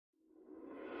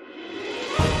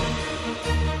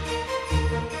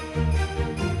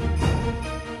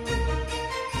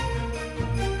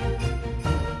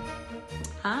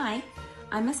Hi,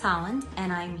 I'm Miss Holland,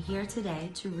 and I'm here today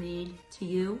to read to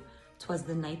you "Twas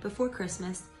the Night Before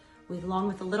Christmas," along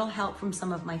with a little help from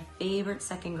some of my favorite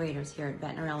second graders here at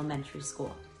Ventnor Elementary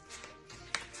School.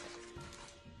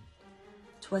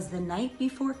 'Twas the night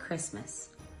before Christmas,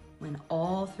 when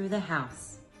all through the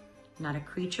house not a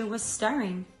creature was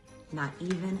stirring, not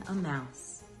even a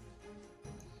mouse.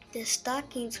 The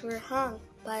stockings were hung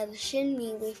by the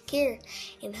chimney with care,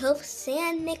 in hopes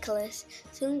Saint Nicholas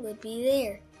soon would be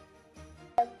there.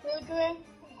 The children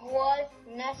was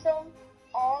nestled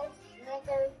all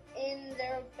snuggled in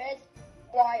their beds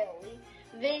quietly,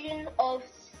 vision of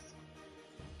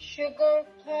sugar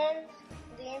plums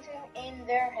dancing in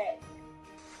their heads.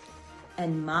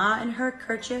 And Ma in her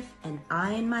kerchief and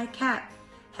I in my cap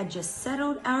had just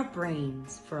settled our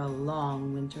brains for a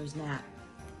long winter's nap.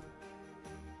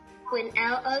 When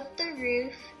out of the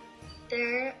roof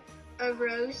there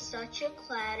arose such a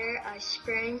clatter, I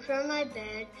sprang from my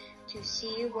bed to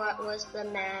see what was the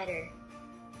matter.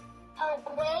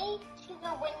 Away to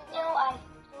the window I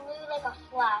flew like a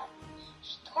flash,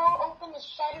 tore open the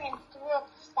shutter and threw up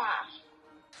the sash.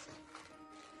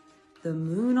 The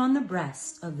moon on the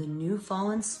breast of the new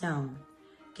fallen snow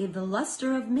gave the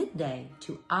luster of midday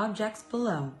to objects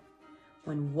below,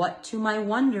 when what to my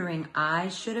wondering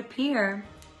eyes should appear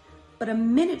but a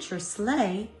miniature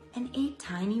sleigh and 8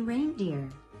 tiny reindeer.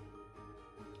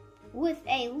 With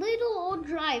a little old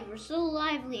driver so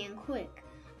lively and quick,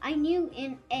 I knew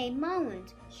in a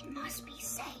moment he must be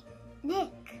Saint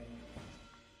Nick.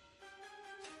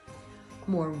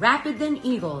 More rapid than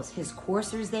eagles his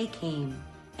coursers they came,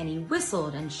 and he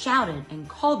whistled and shouted and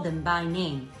called them by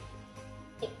name.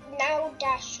 Now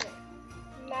Dasher,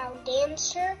 now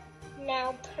Dancer,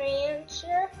 now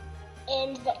Prancer,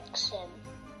 and Vixen.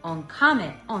 On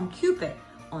Comet, on Cupid,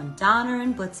 on Donner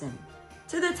and Blitzen,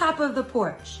 to the top of the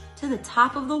porch, to the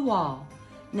top of the wall.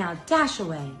 Now dash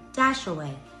away, dash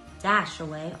away, dash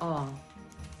away all.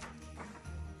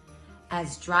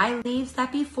 As dry leaves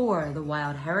that before the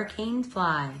wild hurricanes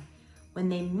fly, when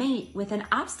they mate with an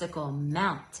obstacle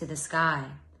mount to the sky.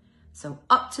 So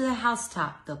up to the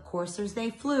housetop the coursers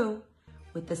they flew,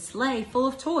 with the sleigh full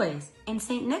of toys and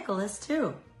St. Nicholas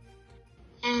too.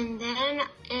 And then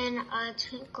in a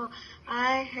twinkle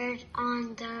I heard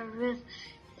on the roof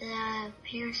the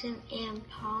piercing and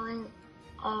pawing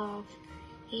of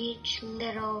each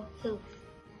little hoof.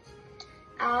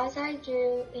 As I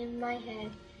drew in my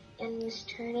head and was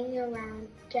turning around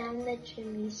down the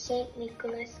chimney, St.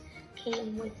 Nicholas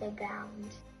came with a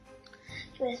bound.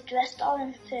 He was dressed all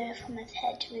in fur from his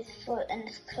head to his foot, and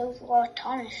his clothes were all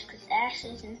tarnished with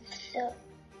ashes and soot.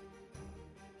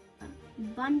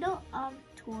 Bundle of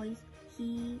toys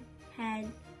he had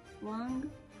slung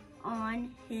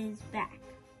on his back,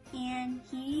 and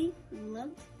he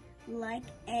looked like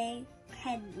a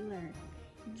peddler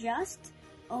just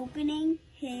opening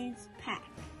his pack.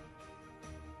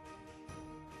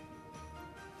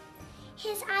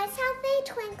 His eyes how they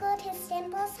twinkled, his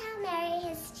dimples how merry,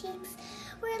 his cheeks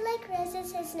were like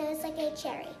roses, his nose like a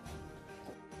cherry.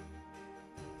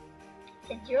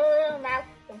 His droll little mouth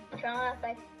was drawn up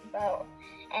like a bow,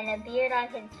 and a beard on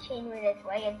his chin was as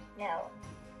white as snow.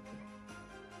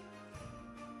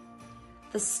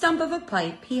 The stump of a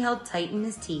pipe he held tight in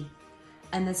his teeth,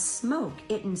 and the smoke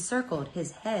it encircled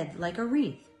his head like a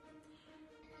wreath.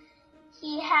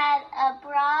 He had a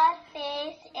broad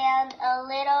face and a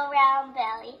little round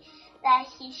belly that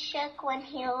he shook when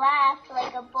he laughed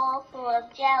like a bowl full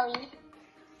of jelly.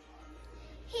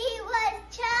 He was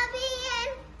chubby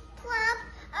and plump,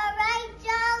 a right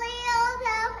jolly old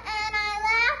elf, and I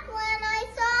laughed when I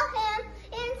saw him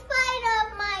in spite of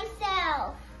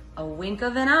myself. A wink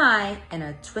of an eye and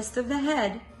a twist of the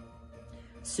head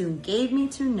soon gave me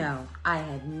to know I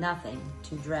had nothing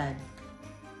to dread.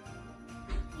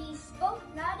 He spoke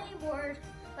not a word,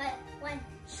 but went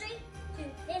straight to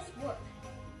his work,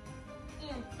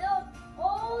 and filled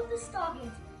all the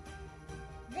stockings,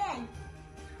 then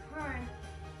turned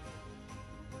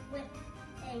with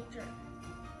a jerk.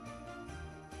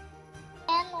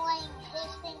 And laying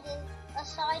his fingers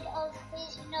aside of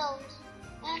his nose,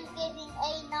 and giving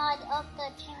a nod up the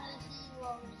chimney he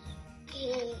rose.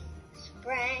 He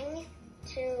sprang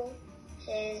to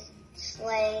his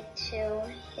sleigh, to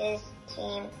his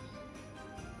team,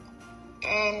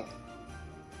 and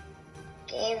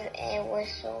gave a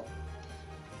whistle,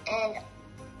 and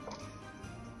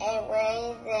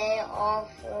away they all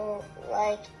flew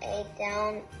like a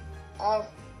down of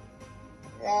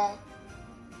the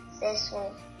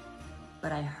thistle.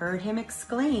 But I heard him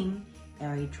exclaim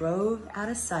ere he drove out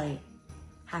of sight,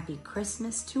 "Happy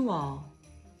Christmas to all,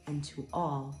 and to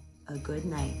all a good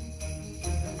night."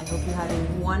 hope you have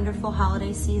a wonderful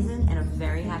holiday season and a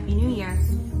very happy new year.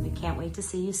 We can't wait to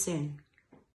see you soon.